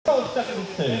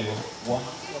72.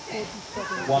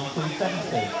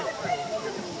 1270.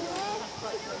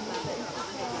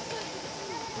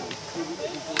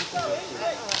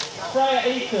 Freya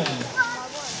Eaton.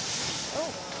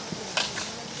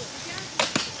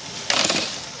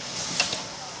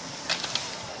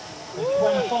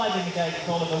 25 in the gate,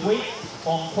 Oliver Week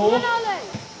on course.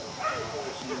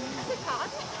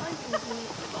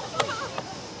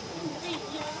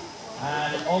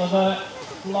 And Oliver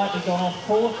slightly gone off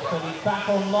course, but he's back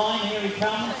online. Here he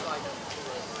comes.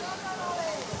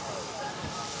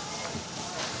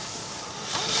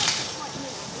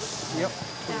 Yep.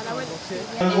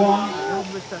 One,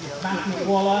 Matthew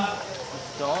Waller.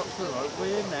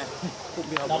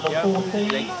 Number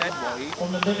 14 from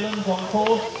the Midlands on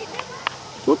course.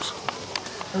 Whoops.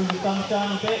 Through the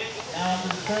sunshine a bit, now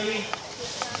under the tree.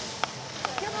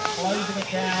 Closing it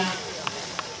down.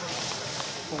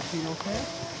 14 okay.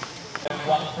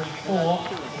 134,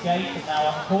 the gate is now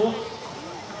on course.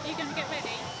 Are you going to get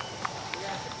ready?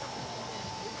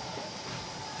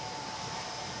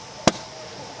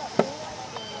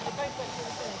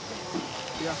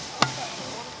 Yeah.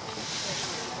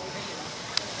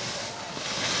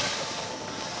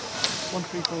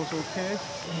 134 is okay.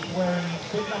 He's wearing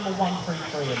bib number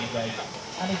 133 in the gate,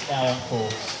 and he's now on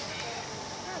course.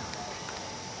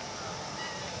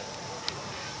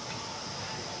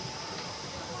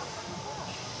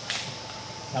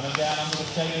 Coming down under the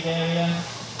shaded area,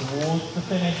 towards the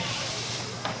finish.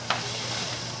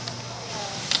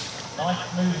 Nice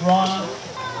smooth run.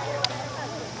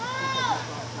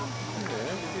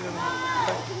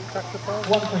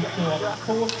 132 on the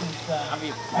course is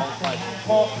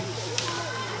Hancock.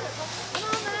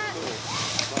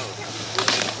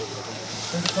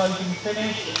 Through the closing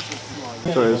finish.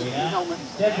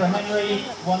 Deborah Henry,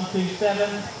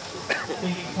 127.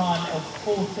 Season time of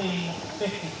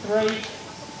 14:53.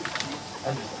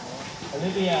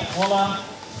 Olivia Waller,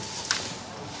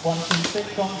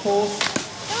 126 on course.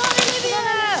 Come on, Olivia!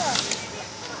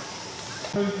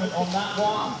 Improvement on that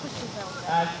one.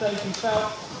 As Sophie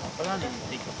Phelps,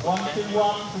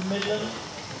 121 from Midland,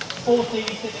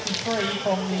 14:63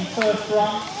 from the first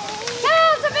run. Go,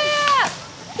 Sophia!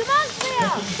 Come on, Sophia!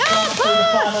 Looking strong through the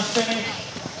final finish.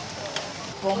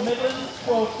 From Midland,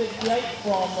 12:68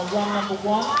 from run number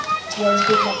 1, wearing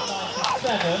bib number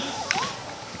 97.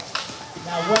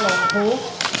 Now well on course,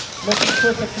 looking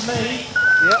quicker to me.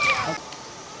 Yep.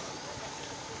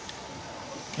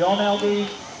 John Elby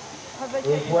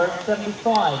is wearing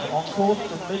 75 on course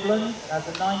from Midland as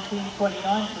a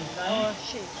 1929 to his name.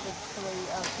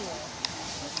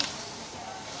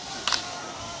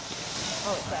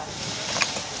 Oh, it's there.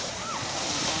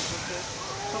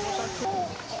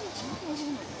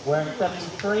 Wearing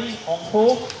 73 on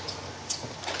course.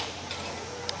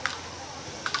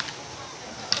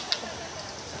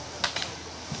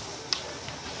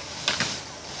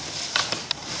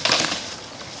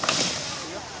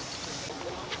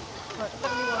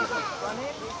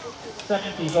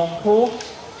 Seventies on course.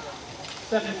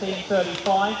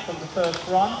 17:35 from the first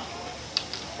run.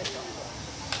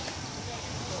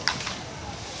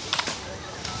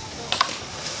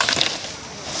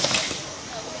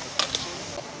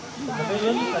 The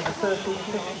Midlands has a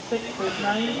 13:56 to his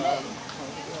name.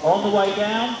 On the way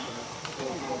down.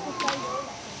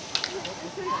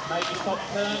 Make the top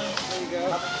turn.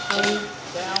 Coming through,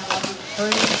 down under the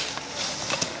tree.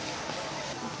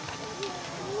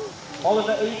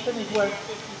 Oliver Easton is wearing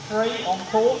 53 on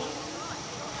course.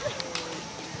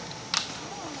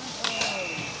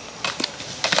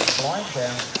 Blind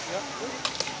down.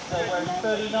 They're wearing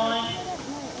 39.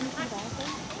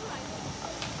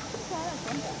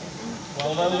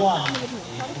 12:01 is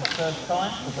his first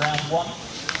time for round 1.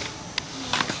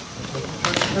 Looking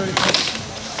pretty crucial.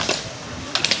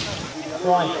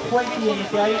 Right, 20 in the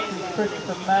gate is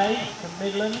Christopher May from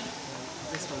Midland.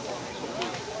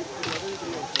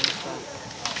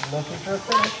 Looking for a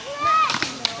finish.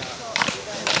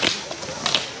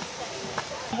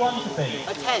 One to beat.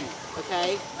 A 10, okay?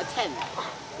 A 10. Is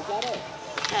that it?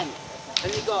 10.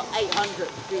 And you got 800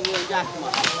 between you and Jack.